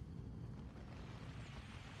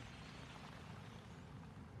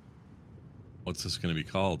 What's this going to be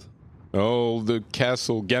called? Oh, the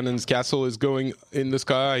castle. Ganon's castle is going in the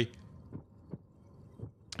sky.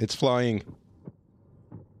 It's flying.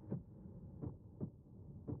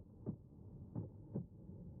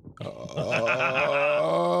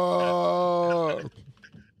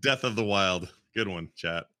 Death of the Wild. Good one,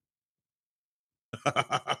 chat.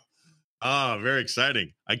 Very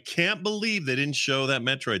exciting. I can't believe they didn't show that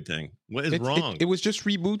Metroid thing. What is wrong? It was just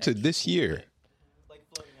rebooted this year.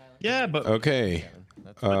 Yeah, but... Okay.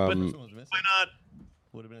 Why not?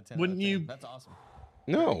 Wouldn't you... That's awesome.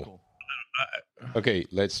 No. Cool. Okay,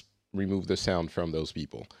 let's remove the sound from those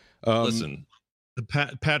people. Listen,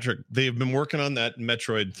 Patrick, they've been working on that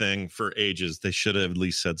Metroid thing for ages. They should have at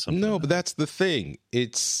least said something. No, but that's the thing.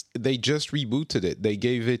 They just rebooted it. They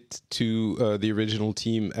gave it to the original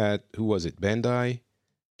team at, who was it? Bandai?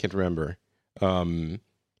 Can't remember.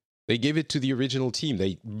 They gave it to the original team.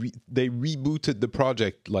 They rebooted the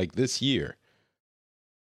project like this year.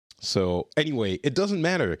 So anyway, it doesn't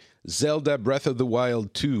matter. Zelda Breath of the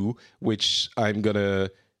Wild 2, which I'm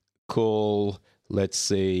gonna call, let's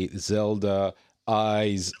say, Zelda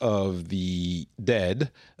Eyes of the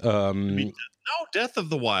Dead. No, Death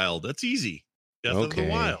of the Wild. That's easy. Death of the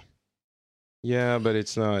Wild. Yeah, but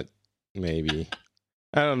it's not. Maybe.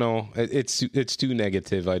 I don't know. It's too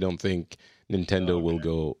negative. I don't think Nintendo will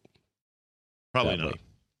go. Probably not.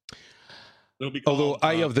 Although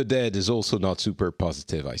Eye of the Dead is also not super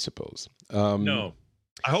positive, I suppose. No.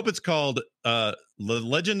 I hope it's called The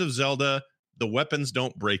Legend of Zelda, The Weapons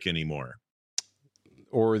Don't Break Anymore.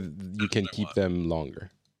 Or you can keep them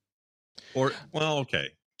longer. Or, well, okay.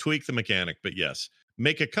 Tweak the mechanic, but yes.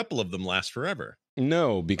 Make a couple of them last forever.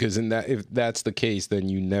 No, because if that's the case, then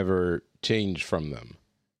you never change from them.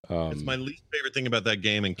 It's my least favorite thing about that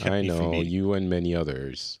game and kept I me from know, being... you and many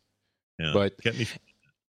others. Yeah, but kept me...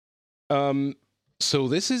 So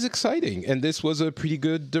this is exciting, and this was a pretty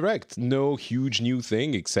good direct. No huge new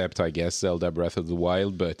thing, except, I guess, Zelda Breath of the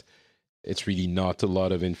Wild, but it's really not a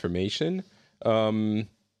lot of information.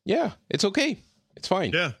 Yeah, it's okay. It's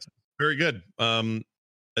fine. Yeah, very good.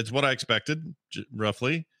 It's what I expected,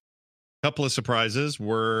 roughly. A couple of surprises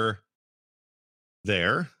were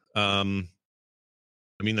there. I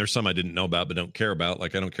mean, there's some I didn't know about but don't care about.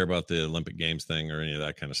 Like, I don't care about the Olympic Games thing or any of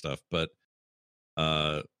that kind of stuff. But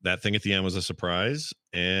that thing at the end was a surprise.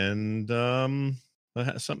 And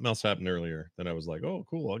something else happened earlier that I was like, oh,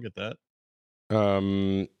 cool, I'll get that.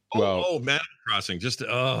 Well, Animal Crossing. Just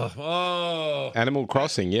Animal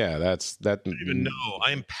Crossing. Yeah, that. I don't even know.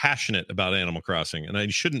 I am passionate about Animal Crossing, and I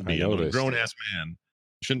shouldn't be. I'm a grown ass man.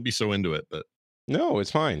 I shouldn't be so into it, but no,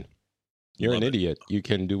 it's fine. You're an idiot. You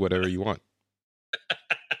can do whatever you want.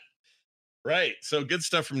 Right. So good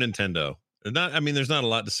stuff from Nintendo. There's not a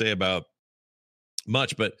lot to say about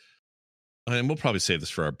much, but and we'll probably save this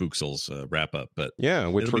for our Booksels wrap up. But yeah,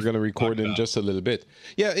 which we're going to record in just a little bit.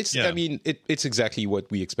 Yeah, I mean, it's exactly what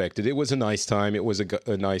we expected. It was a nice time. It was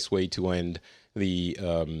a nice way to end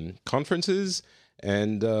the conferences,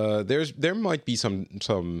 and there might be some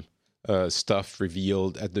stuff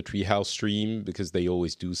revealed at the Treehouse stream because they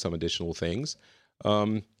always do some additional things.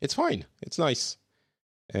 It's fine. It's nice.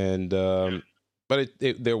 And but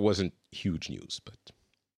there wasn't huge news. But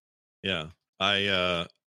yeah, I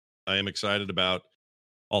am excited about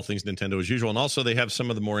all things Nintendo as usual, and also they have some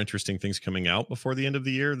of the more interesting things coming out before the end of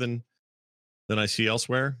the year than I see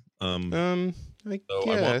elsewhere. I guess. I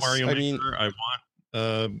want Mario Maker. I want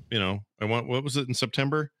I want, what was it in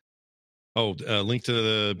September? Oh, Link to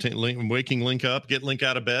the Waking Link Up, get Link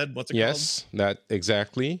out of bed. What's it called? Yes, that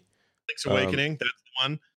exactly. Link's Awakening. That's the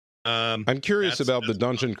one. I'm curious about the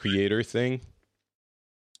Dungeon Creator thing.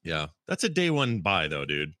 Yeah, that's a day one buy though,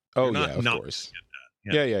 dude. Oh yeah, of course.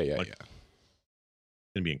 Yeah. It's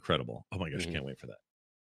gonna be incredible. Oh my gosh, I can't wait for that.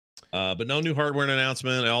 But no new hardware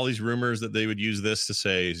announcement. All these rumors that they would use this to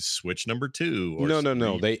say Switch number 2. Or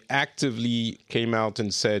no. They actively came out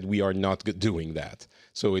and said we are not doing that.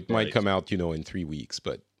 So it might come out, in 3 weeks,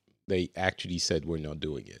 but they actually said we're not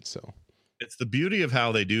doing it. So it's the beauty of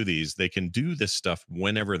how they do these. They can do this stuff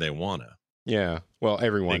whenever they want to. Yeah. Well,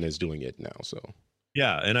 everyone is doing it now. So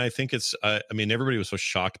yeah, and I think it's. I mean, everybody was so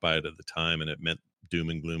shocked by it at the time, and it meant doom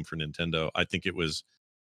and gloom for Nintendo. I think it was.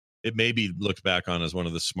 It may be looked back on as one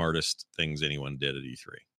of the smartest things anyone did at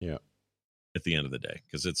E3. Yeah. At the end of the day,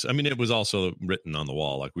 because it was also written on the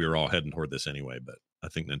wall. Like we were all heading toward this anyway, but I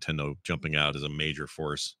think Nintendo jumping out as a major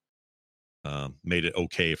force made it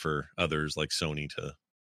okay for others like Sony to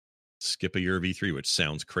skip a year of E3, which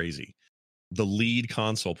sounds crazy. The lead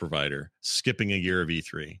console provider skipping a year of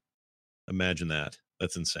E3. Imagine that.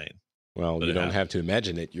 That's insane. Well, but you don't have to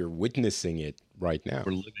imagine it. You're witnessing it right now.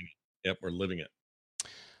 We're living it. Yep, we're living it.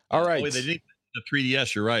 All right. They didn't the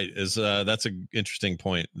 3DS. You're right. That's an interesting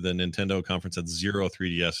point. The Nintendo conference had 0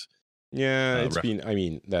 3DS. Yeah,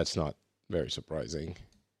 that's not very surprising.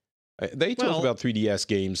 They talk about 3DS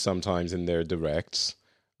games sometimes in their directs.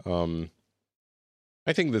 I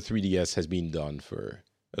think the 3DS has been done for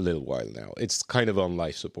a little while now. It's kind of on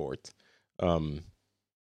life support, and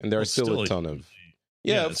there are still a ton of.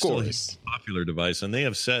 Yeah, of course, popular device, and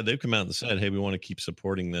they've come out and said, "Hey, we want to keep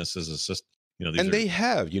supporting this as a system." They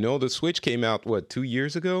have. The Switch came out 2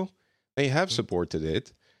 years ago. They have supported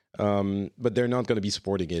it, but they're not going to be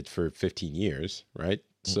supporting it for 15 years, right?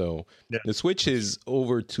 So the Switch is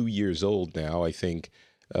over 2 years old now. I think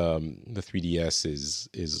the 3DS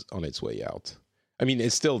is on its way out. I mean,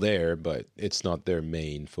 it's still there, but it's not their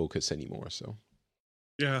main focus anymore. So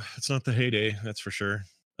yeah, it's not the heyday, that's for sure.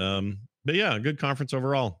 But yeah, good conference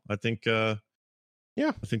overall. I think I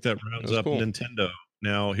think that rounds up cool. Nintendo.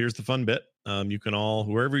 Now here's the fun bit. You can all,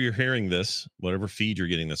 wherever you're hearing this, whatever feed you're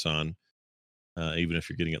getting this on, even if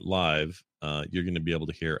you're getting it live, you're going to be able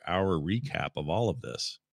to hear our recap of all of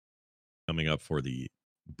this coming up for the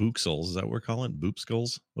Booksels. Is that what we're calling it?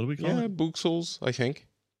 Boopskulls? What do we call it? Yeah, Booksels, I think.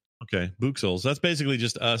 Okay, Booksels. That's basically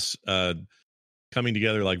just us coming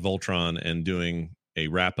together like Voltron and doing a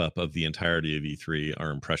wrap-up of the entirety of E3, our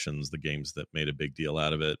impressions, the games that made a big deal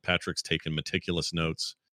out of it. Patrick's taken meticulous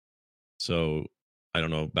notes. So I don't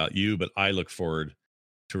know about you, but I look forward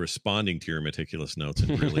to responding to your meticulous notes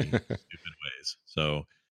in really stupid ways. So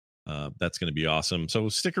that's going to be awesome. So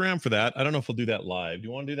stick around for that. I don't know if we'll do that live. Do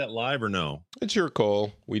you want to do that live or no? It's your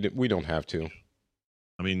call. We don't have to.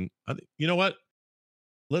 I mean, you know what?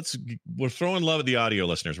 We're throwing love at the audio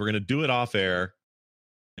listeners. We're going to do it off air,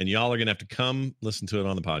 and y'all are going to have to come listen to it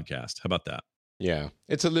on the podcast. How about that? Yeah,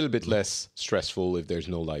 it's a little bit less stressful if there's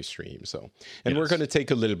no live stream. So, and we're going to take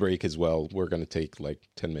a little break as well. We're going to take like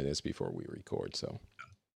 10 minutes before we record. So,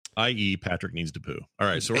 i.e., Patrick needs to poo. All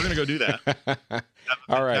right, so we're going to go do that. Have a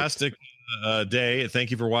fantastic day. Thank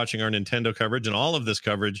you for watching our Nintendo coverage and all of this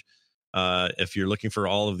coverage. If you're looking for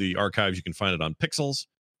all of the archives, you can find it on Pixels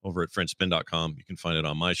over at FrenchSpin.com. You can find it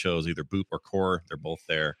on my shows, either Boop or Core. They're both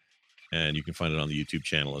there. And you can find it on the YouTube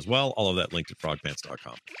channel as well. All of that linked at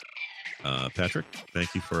frogpants.com. Patrick,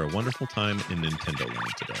 thank you for a wonderful time in Nintendo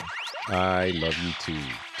Land today. I love you too.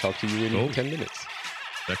 Talk to you in 10 minutes.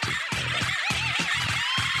 Thank you.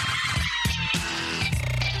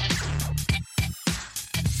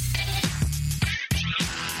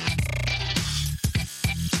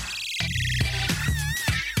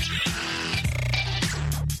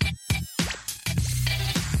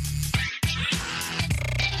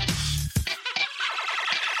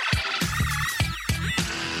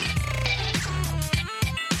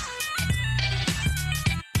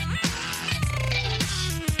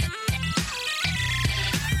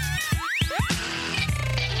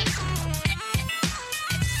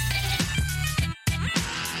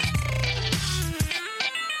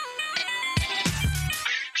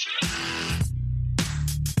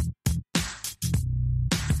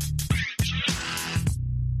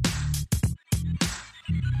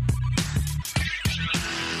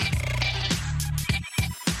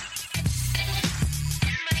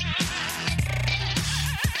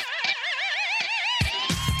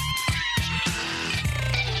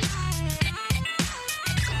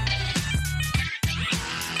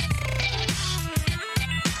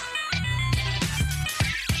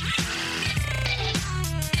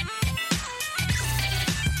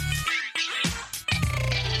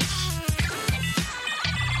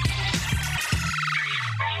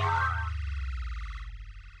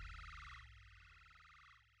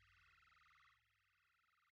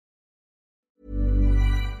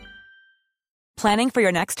 Planning for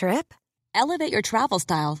your next trip? Elevate your travel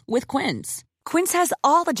style with Quince. Quince has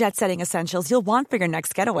all the jet-setting essentials you'll want for your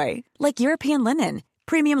next getaway, like European linen,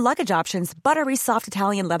 premium luggage options, buttery soft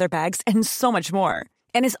Italian leather bags, and so much more.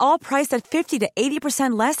 And is all priced at 50 to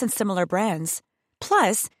 80% less than similar brands.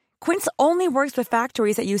 Plus, Quince only works with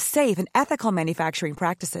factories that use safe and ethical manufacturing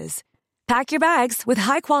practices. Pack your bags with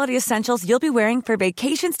high-quality essentials you'll be wearing for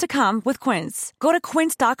vacations to come with Quince. Go to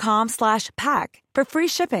quince.com/pack for free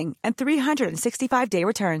shipping and 365-day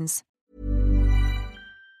returns.